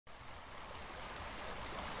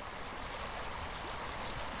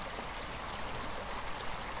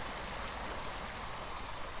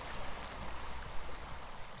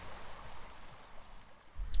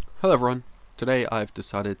Hello everyone, today I've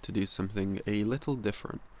decided to do something a little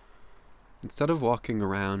different. Instead of walking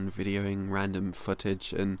around videoing random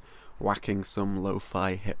footage and whacking some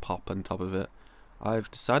lo-fi hip-hop on top of it,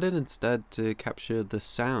 I've decided instead to capture the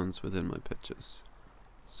sounds within my pictures.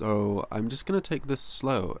 So I'm just going to take this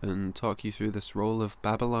slow and talk you through this roll of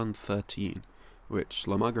Babylon 13, which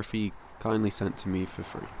Lomography kindly sent to me for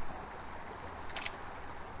free.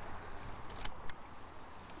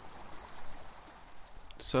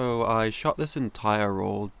 So I shot this entire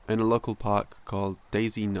roll in a local park called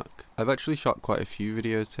Daisy Nook. I've actually shot quite a few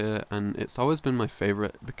videos here, and it's always been my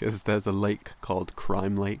favorite because there's a lake called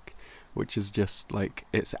Crime Lake, which is just like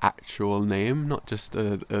its actual name, not just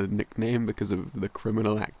a nickname because of the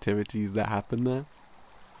criminal activities that happen there.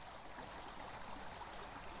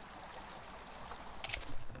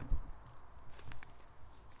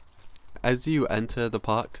 As you enter the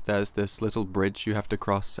park, there's this little bridge you have to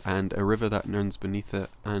cross and a river that runs beneath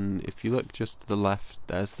it, and if you look just to the left,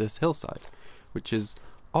 there's this hillside, which is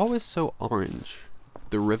always so orange.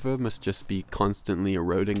 The river must just be constantly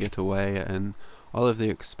eroding it away, and all of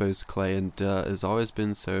the exposed clay and dirt has always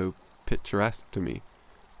been so picturesque to me.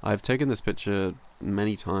 I've taken this picture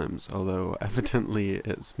many times, although evidently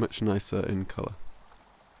it's much nicer in colour.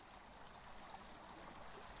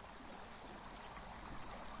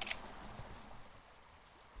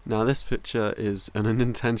 Now this picture is an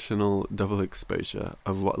unintentional double exposure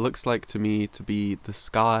of what looks like to me to be the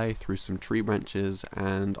sky through some tree branches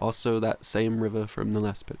and also that same river from the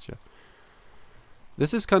last picture.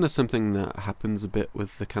 This is kind of something that happens a bit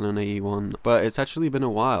with the Canon AE1, but it's actually been a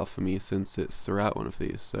while for me since it's throughout one of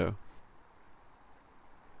these, so...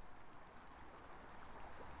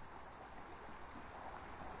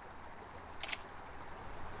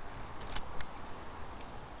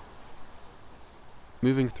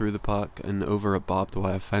 Moving through the park and over a barbed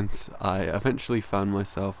wire fence, I eventually found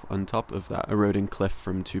myself on top of that eroding cliff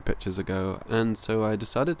from 2 pictures ago, and so I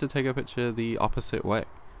decided to take a picture the opposite way.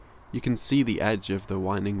 You can see the edge of the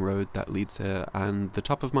winding road that leads here, and the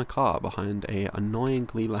top of my car behind a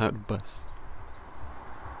annoyingly loud bus.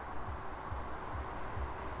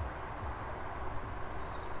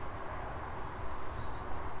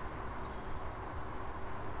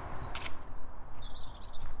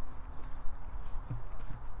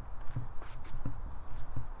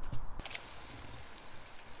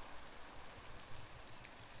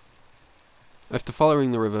 After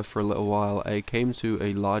following the river for a little while, I came to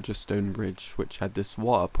a larger stone bridge which had this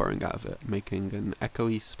water pouring out of it, making an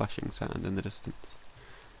echoey splashing sound in the distance.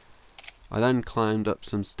 I then climbed up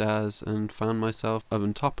some stairs and found myself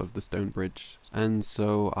on top of the stone bridge, and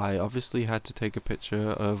so I obviously had to take a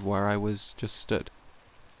picture of where I was just stood.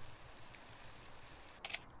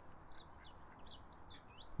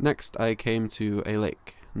 Next I came to a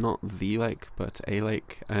lake. Not the lake, but a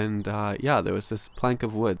lake, and yeah, there was this plank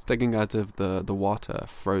of wood sticking out of the water,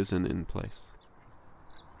 frozen in place.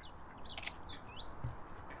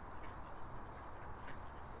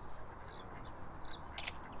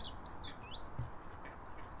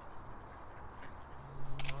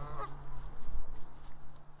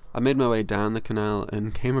 I made my way down the canal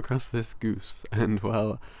and came across this goose, and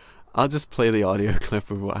well, I'll just play the audio clip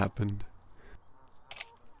of what happened.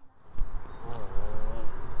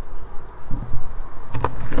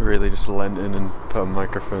 I really just leant in and put a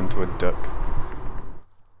microphone to a duck.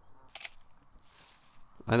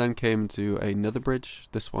 I then came to another bridge.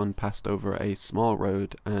 This one passed over a small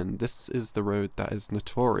road, and this is the road that is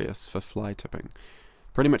notorious for fly tipping.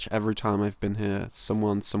 Pretty much every time I've been here,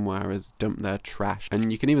 someone somewhere has dumped their trash,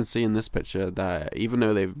 and you can even see in this picture that even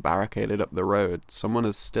though they've barricaded up the road, someone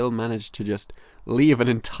has still managed to just leave an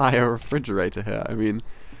entire refrigerator here. I mean,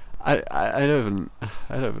 I don't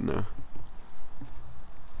even know.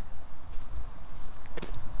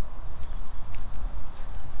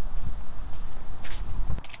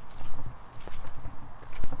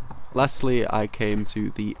 Lastly, I came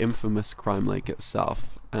to the infamous Crime Lake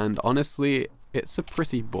itself, and honestly, it's a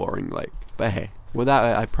pretty boring lake. But hey, without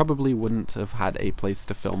it, I probably wouldn't have had a place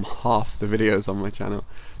to film half the videos on my channel,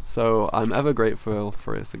 so I'm ever grateful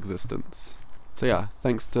for its existence. So yeah,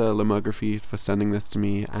 thanks to Lomography for sending this to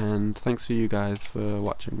me, and thanks for you guys for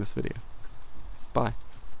watching this video. Bye.